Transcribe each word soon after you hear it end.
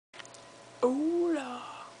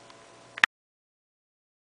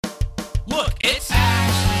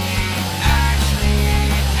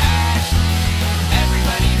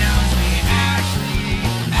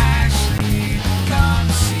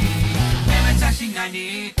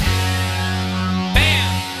90.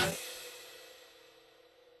 Bam!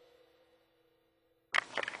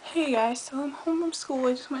 Hey guys, so I'm home from school.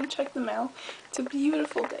 I just went and checked the mail. It's a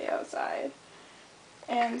beautiful day outside.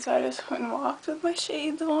 And so I just went and walked with my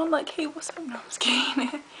shades on, like, hey, what's up? No, I'm just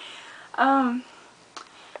kidding.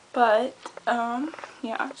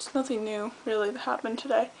 Yeah, just nothing new really that happened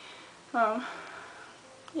today.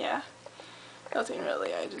 Yeah, nothing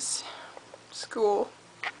really. School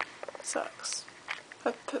sucks.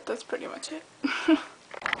 That's pretty much it.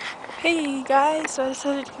 Hey guys, so I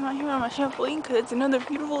decided to come out here on my trampoline because it's another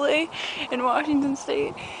beautiful day in Washington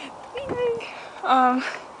State. Yay! I've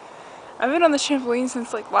been on the trampoline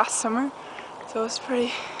since like last summer, so it's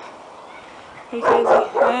pretty crazy.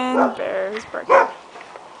 And Bear is barking.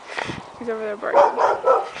 He's over there barking.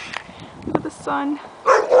 Look at the sun.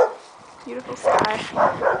 Beautiful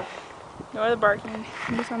sky. No other barking.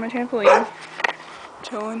 I'm just on my trampoline,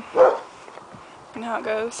 chilling. You know how it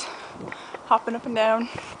goes. Hopping up and down.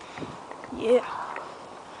 Yeah.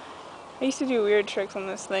 I used to do weird tricks on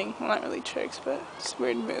this thing. Well, not really tricks, but just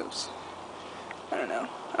weird moves. I don't know.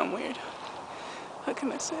 I'm weird. What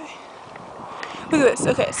can I say? Look at this.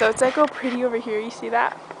 Okay, so it's like all pretty over here. You see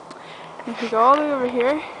that? And if you go all the way over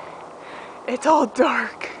here, it's all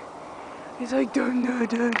dark. It's like da da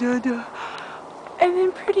da da da. And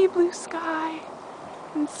then pretty blue sky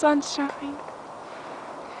and sunshine.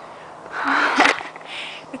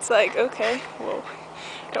 It's like, okay, well,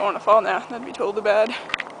 don't want to fall now. That'd be totally bad.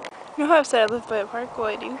 You know how I said I live by a park? Well,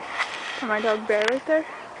 I do. And my dog Bear right there,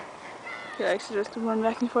 he likes to just run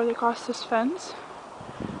back and forth across this fence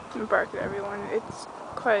and bark at everyone. It's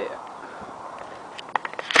quite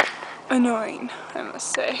annoying, I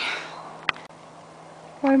must say.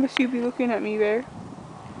 Why must you be looking at me, Bear?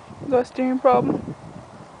 You got a staring problem?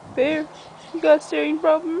 Bear, you got a staring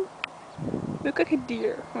problem? You look like a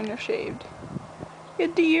deer when you're shaved. A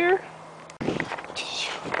deer?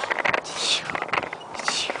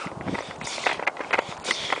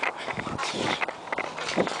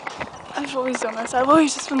 I've always done this. I've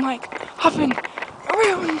always just been like hopping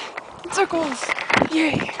around in circles.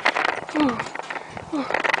 Yay. Ooh. Ooh.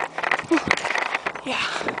 Ooh. Yeah.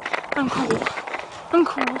 I'm cool. I'm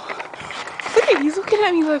cool. Look at, he's looking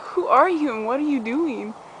at me like, who are you and what are you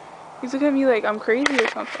doing? He's looking at me like I'm crazy or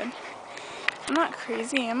something. I'm not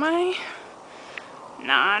crazy, am I?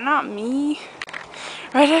 Nah, not me.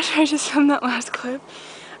 Right after I just filmed that last clip,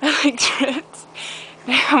 I like tripped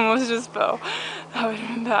and I almost just fell. That would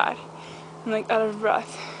have been bad. I'm like out of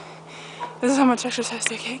breath. This is how much exercise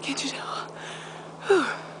I get, can't you tell? Whew.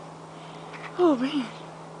 Oh man.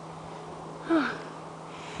 Oh.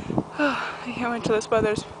 Oh, I can't wait till this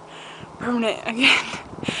weather's permanent again.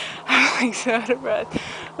 I'm like so out of breath.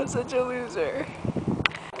 I'm such a loser.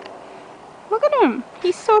 Look at him.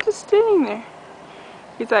 He's still just standing there.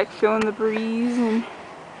 He's like feeling the breeze and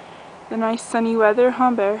the nice sunny weather,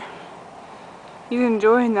 huh, Bear? He's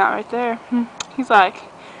enjoying that right there. He's like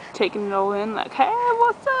taking it all in, like, hey,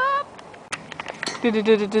 what's up?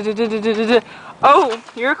 Oh,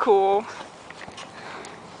 you're cool.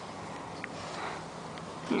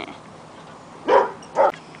 Nah.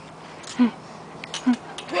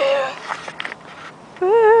 Bear.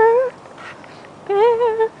 Bear.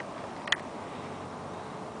 Bear.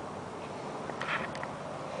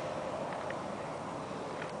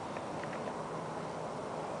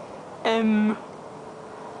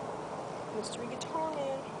 Mystery Guitar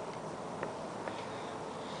Man.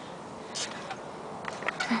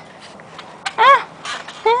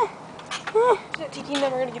 Tiki and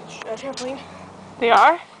them are gonna get a trampoline. They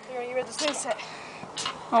are? They're gonna get rid of the swing set.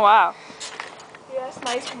 Oh wow. You asked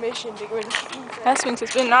nice permission to get rid of the swing set. That swing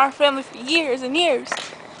set's been in our family for years and years.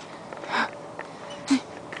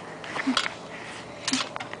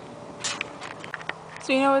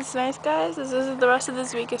 So you know what's nice, guys? Is the rest of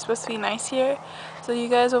this week is supposed to be nice here. So you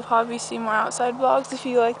guys will probably see more outside vlogs if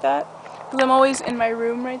you like that. Because I'm always in my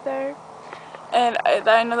room right there. And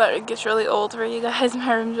I know that it gets really old for you guys.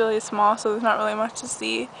 My room's really small, so there's not really much to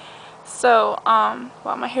see. So, wow,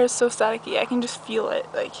 my hair is so staticky. I can just feel it.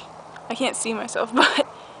 Like, I can't see myself, but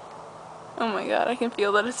oh my god, I can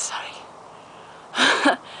feel that it's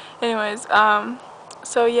static. Anyways,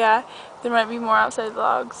 so yeah, there might be more outside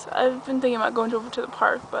vlogs. I've been thinking about going over to the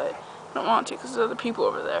park, but I don't want to because there's other people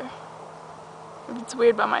over there. It's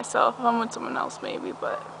weird by myself. If I'm with someone else, maybe,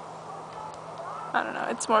 but I don't know.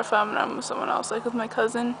 It's more fun when I'm with someone else, like with my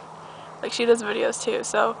cousin. Like, she does videos too,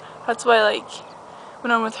 so that's why, like,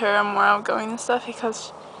 when I'm with her, I'm more outgoing and stuff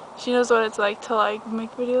because she knows what it's like to, like,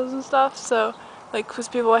 make videos and stuff. So, like, because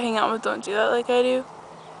people I hang out with don't do that like I do.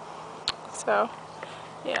 So,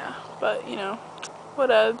 yeah. But, you know,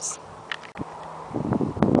 whatevs.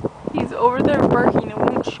 over there barking and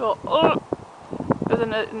won't show up. Oh! There's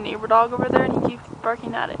a neighbor dog over there and he keeps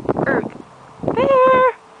barking at it. Erg.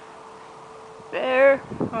 Bear! Bear.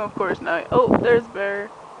 Oh, of course not. Oh, there's Bear.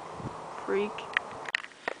 Freak.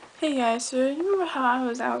 Hey guys, so you remember how I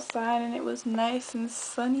was outside and it was nice and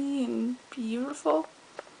sunny and beautiful?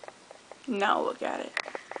 Now look at it.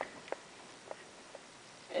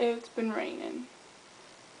 It's been raining.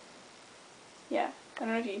 Yeah, I don't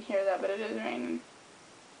know if you can hear that, but it is raining.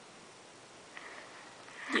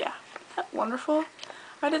 Yeah, isn't that wonderful?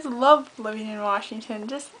 I just love living in Washington.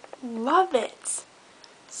 Just love it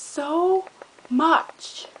so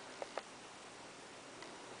much.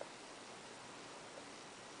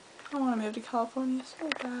 I want to move to California so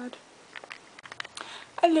bad.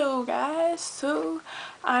 Hello guys, so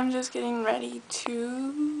I'm just getting ready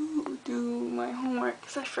to do my homework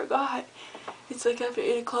because I forgot. It's like after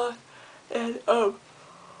 8 o'clock and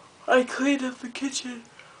I cleaned up the kitchen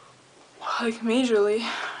like majorly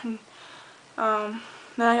and then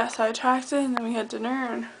I got sidetracked and then we had dinner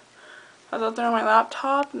and I was out there on my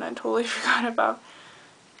laptop and I totally forgot about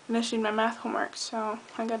finishing my math homework, so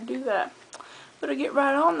I gotta do that. Better get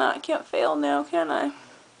right on that. I can't fail now, can I?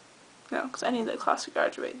 No, because I need that class to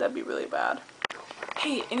graduate. That'd be really bad.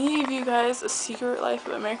 Hey, any of you guys a Secret Life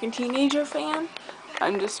of American Teenager fan?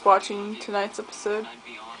 I'm just watching tonight's episode.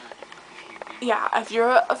 Yeah, if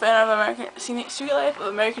you're a fan of Secret Life of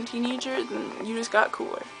American Teenager, then you just got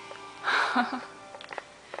cooler. But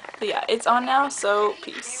yeah, it's on now, so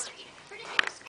peace.